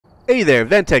Hey there,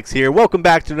 Ventex here. Welcome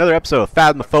back to another episode of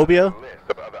Phasmophobia.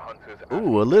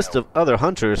 Ooh, a list of other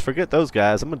hunters. Forget those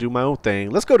guys. I'm going to do my own thing.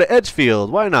 Let's go to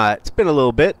Edgefield. Why not? It's been a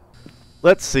little bit.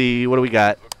 Let's see. What do we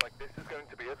got?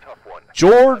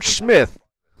 George Smith.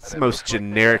 That's the most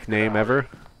generic name ever.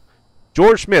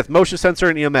 George Smith, motion sensor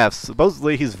and EMFs.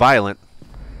 Supposedly he's violent.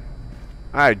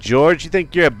 Alright, George. You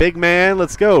think you're a big man?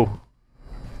 Let's go.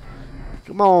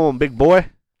 Come on, big boy.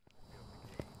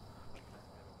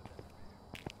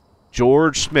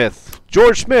 George Smith.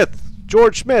 George Smith.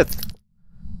 George Smith.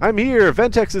 I'm here.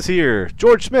 Ventex is here.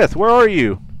 George Smith, where are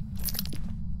you?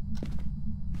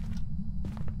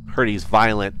 Heard he's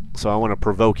violent, so I want to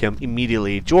provoke him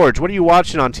immediately. George, what are you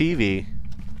watching on TV?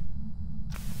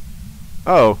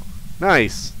 Oh,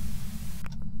 nice.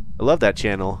 I love that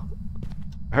channel.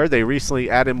 I heard they recently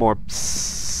added more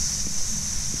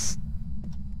psst.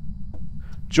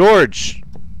 George.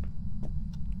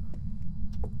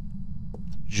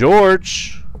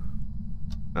 George.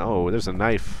 Oh, there's a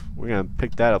knife. We're gonna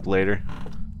pick that up later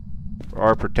for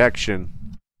our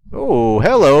protection. Oh,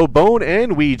 hello, bone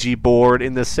and Ouija board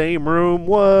in the same room.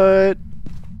 What?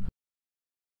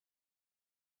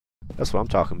 That's what I'm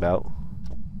talking about.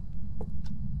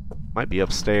 Might be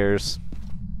upstairs.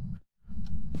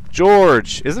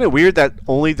 George, isn't it weird that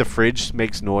only the fridge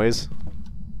makes noise?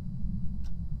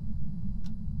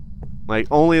 Like,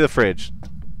 only the fridge.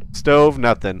 Stove,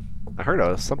 nothing. I heard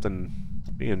of something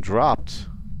being dropped.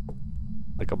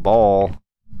 Like a ball.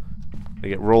 They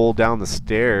get rolled down the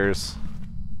stairs.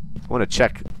 I want to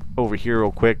check over here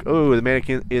real quick. Oh, the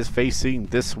mannequin is facing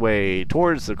this way,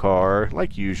 towards the car,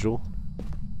 like usual.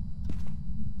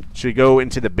 Should we go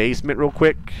into the basement real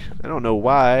quick? I don't know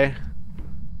why.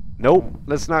 Nope,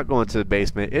 let's not go into the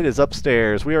basement. It is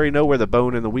upstairs. We already know where the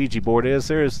bone and the Ouija board is.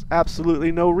 There is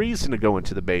absolutely no reason to go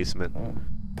into the basement.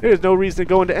 There is no reason to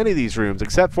go into any of these rooms,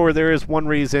 except for there is one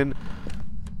reason.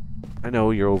 I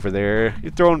know you're over there.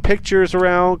 You're throwing pictures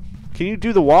around. Can you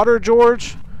do the water,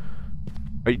 George?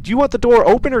 Do you want the door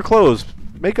open or closed?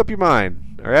 Make up your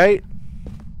mind, alright?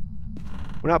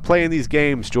 We're not playing these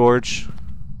games, George.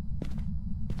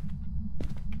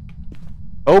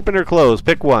 Open or closed,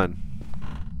 pick one.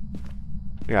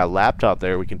 We got a laptop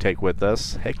there we can take with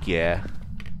us. Heck yeah.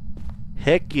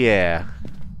 Heck yeah.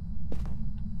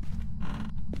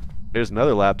 There's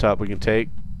another laptop we can take.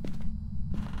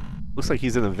 Looks like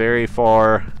he's in a very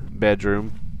far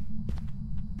bedroom.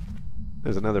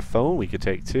 There's another phone we could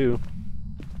take too.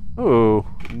 Ooh,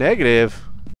 negative.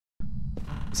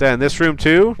 Is that in this room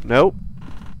too? Nope.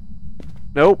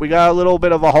 Nope, we got a little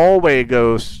bit of a hallway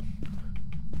ghost.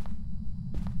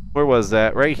 Where was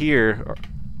that? Right here.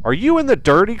 Are you in the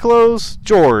dirty clothes?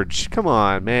 George, come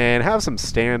on, man. Have some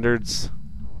standards.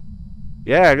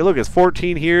 Yeah, look, it's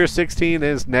 14 here, 16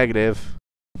 is negative.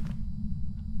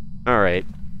 Alright.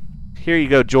 Here you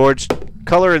go, George.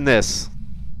 Color in this.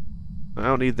 I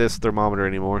don't need this thermometer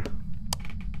anymore.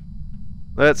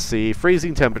 Let's see.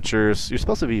 Freezing temperatures. You're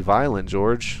supposed to be violent,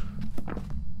 George.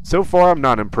 So far, I'm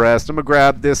not impressed. I'm going to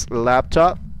grab this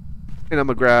laptop. And I'm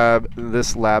going to grab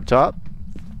this laptop.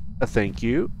 Thank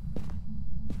you.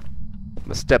 I'm going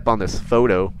to step on this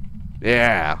photo.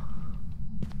 Yeah.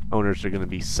 Owners are going to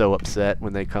be so upset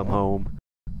when they come home.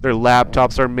 Their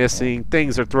laptops are missing.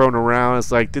 Things are thrown around.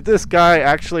 It's like, did this guy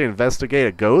actually investigate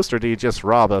a ghost or did he just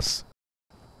rob us?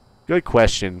 Good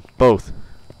question. Both.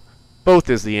 Both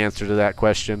is the answer to that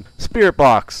question. Spirit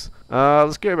box.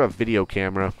 Let's grab a video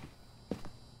camera.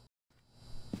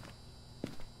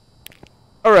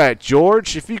 Alright,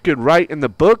 George. If you could write in the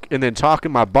book and then talk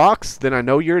in my box, then I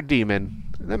know you're a demon.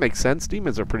 That makes sense.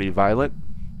 Demons are pretty violent.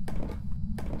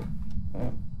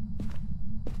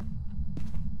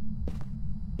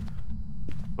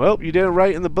 Well, you didn't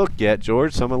write in the book yet,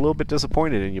 George, so I'm a little bit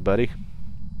disappointed in you, buddy.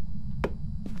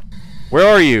 Where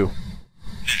are you?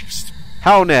 Next.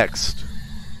 How next?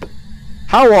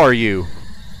 How are you?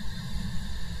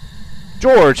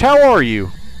 George, how are you?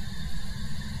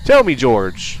 Tell me,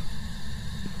 George.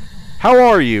 How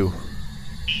are you?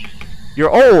 You're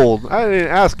old. I didn't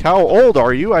ask how old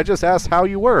are you. I just asked how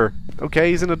you were. Okay,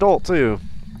 he's an adult, too.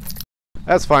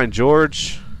 That's fine,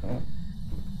 George.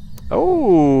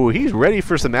 Oh, he's ready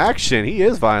for some action. He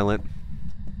is violent.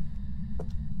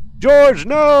 George,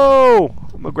 no!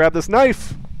 I'm gonna grab this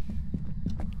knife.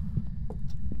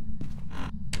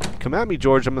 Come at me,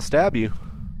 George. I'm gonna stab you.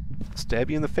 Stab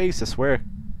you in the face, I swear.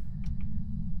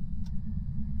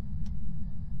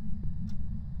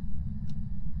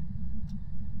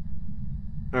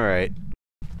 Alright.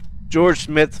 George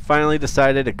Smith finally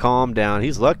decided to calm down.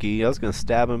 He's lucky. I was gonna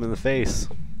stab him in the face.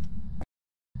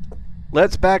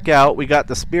 Let's back out. We got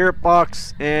the spirit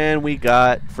box and we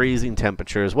got freezing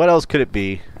temperatures. What else could it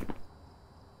be?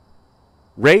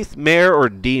 Wraith, Mare, or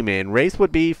Demon? Wraith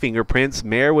would be fingerprints,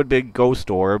 Mare would be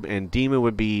ghost orb, and Demon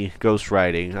would be ghost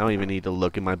writing. I don't even need to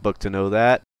look in my book to know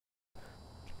that.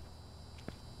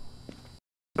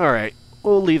 Alright,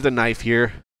 we'll leave the knife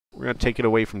here. We're going to take it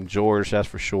away from George, that's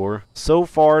for sure. So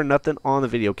far, nothing on the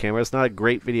video camera. It's not a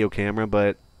great video camera,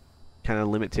 but kind of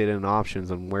limited in options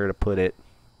on where to put it.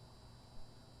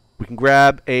 We can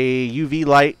grab a UV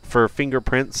light for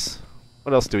fingerprints.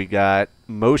 What else do we got?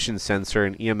 Motion sensor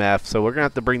and EMF. So we're going to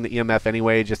have to bring the EMF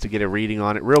anyway just to get a reading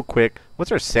on it real quick.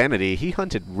 What's our sanity? He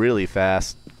hunted really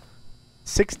fast.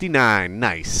 69.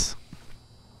 Nice.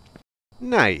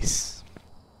 Nice.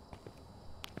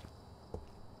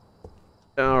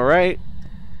 Alright.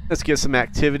 Let's get some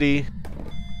activity.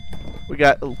 We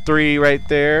got 3 right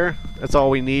there. That's all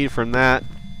we need from that.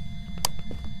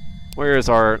 Where is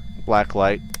our black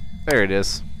light? There it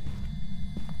is.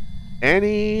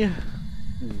 Any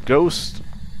ghost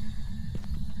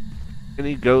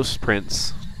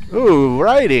prints? Ooh,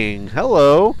 writing.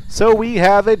 Hello. So we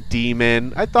have a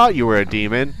demon. I thought you were a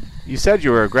demon. You said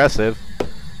you were aggressive.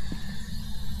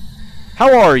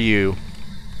 How are you?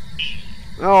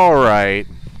 Alright.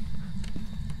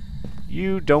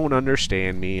 You don't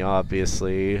understand me,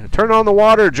 obviously. Turn on the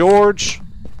water, George!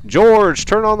 George,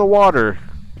 turn on the water!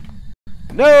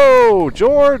 No!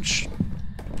 George!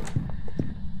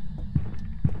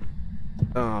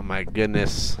 Oh my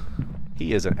goodness.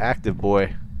 He is an active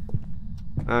boy.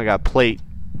 I got plate.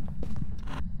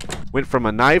 Went from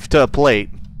a knife to a plate.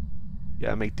 You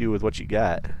gotta make do with what you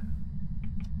got.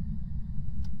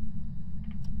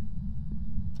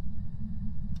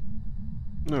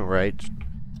 Alright.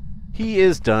 He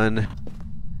is done.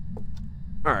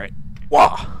 Alright.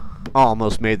 Wow!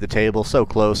 Almost made the table. So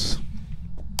close.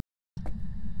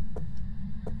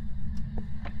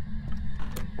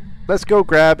 Let's go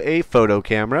grab a photo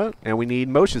camera. And we need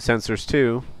motion sensors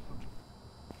too.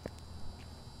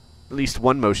 At least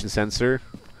one motion sensor.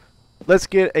 Let's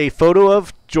get a photo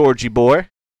of Georgie boy.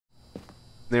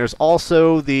 There's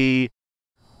also the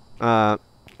bone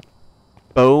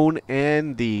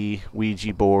and the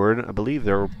Ouija board. I believe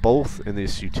they're both in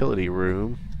this utility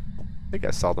room. I think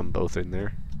I saw them both in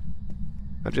there.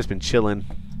 I've just been chilling.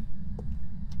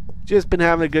 Just been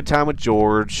having a good time with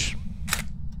George.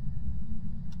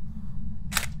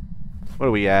 What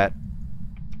are we at?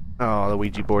 Oh, the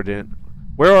Ouija board didn't.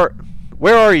 Where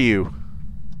are you?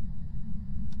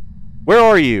 Where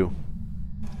are you?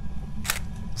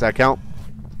 Does that count?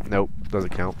 Nope,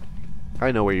 doesn't count.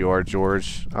 I know where you are,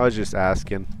 George. I was just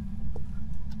asking.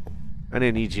 I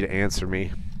didn't need you to answer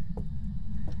me.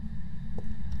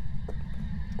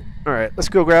 Alright, let's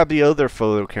go grab the other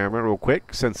photo camera real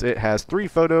quick, since it has 3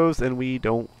 photos and we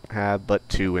don't have but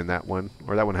 2 in that one.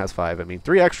 Or that one has 5, I mean.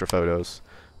 3 extra photos.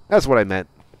 That's what I meant.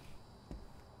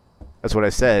 That's what I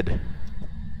said.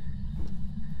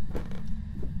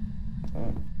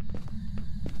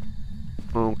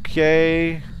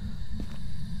 Okay.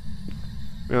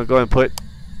 We're going to go ahead and put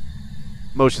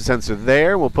motion sensor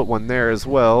there. We'll put one there as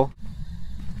well.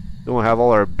 Then we'll have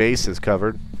all our bases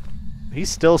covered. He's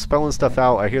still spelling stuff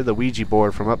out. I hear the Ouija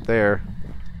board from up there.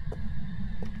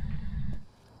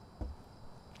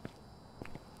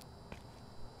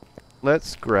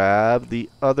 Let's grab the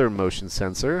other motion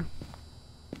sensor.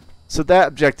 So that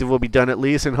objective will be done at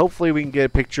least, and hopefully we can get a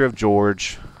picture of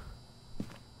George.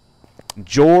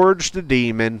 George the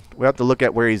demon. We have to look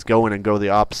at where he's going and go the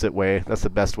opposite way. That's the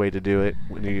best way to do it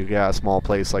when you got a small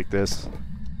place like this.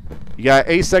 You got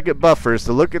 8-second buffers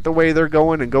to look at the way they're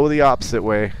going and go the opposite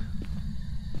way.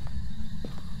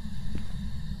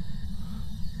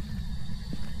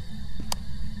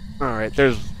 Alright,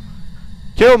 there's...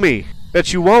 Kill me!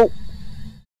 Bet you won't!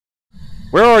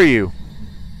 Where are you?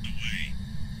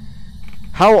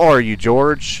 How are you,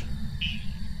 George?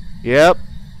 Yep.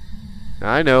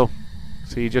 I know.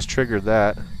 So you just triggered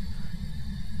that.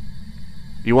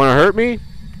 You want to hurt me?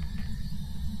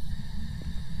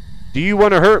 Do you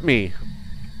want to hurt me?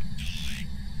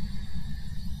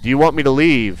 Do you want me to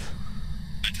leave?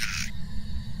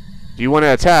 Do you want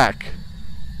to attack?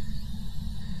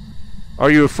 Are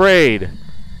you afraid?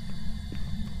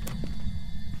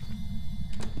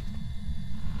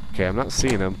 Okay, I'm not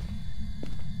seeing him.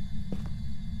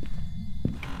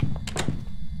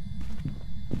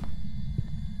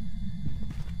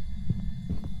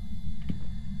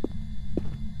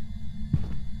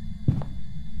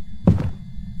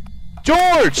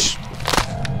 George!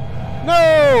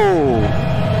 No!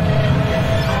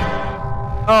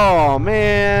 Oh,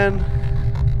 man.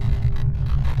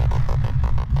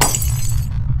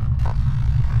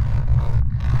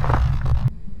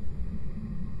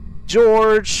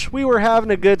 George, we were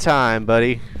having a good time,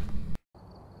 buddy.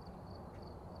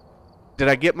 Did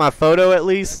I get my photo at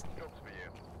least?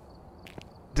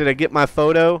 Did I get my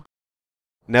photo?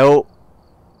 Nope.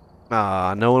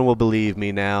 Ah, no one will believe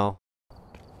me now.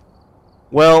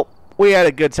 Well, we had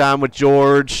a good time with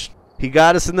George. He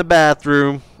got us in the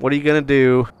bathroom. What are you gonna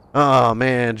do? Oh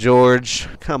man, George.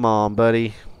 Come on,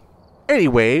 buddy.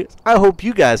 Anyway, I hope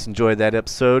you guys enjoyed that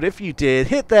episode. If you did,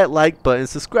 hit that like button,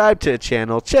 subscribe to the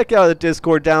channel, check out the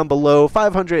Discord down below,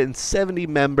 570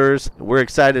 members. We're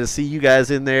excited to see you guys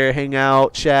in there, hang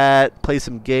out, chat, play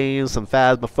some games, some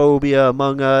Phasmophobia,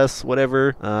 Among Us,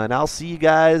 whatever. And I'll see you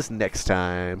guys next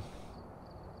time.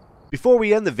 Before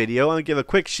we end the video, I want to give a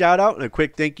quick shout out and a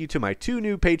quick thank you to my 2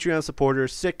 new Patreon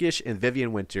supporters, Sickish and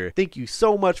Vivianwinter. Thank you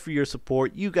so much for your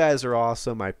support. You guys are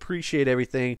awesome. I appreciate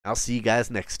everything. I'll see you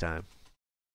guys next time.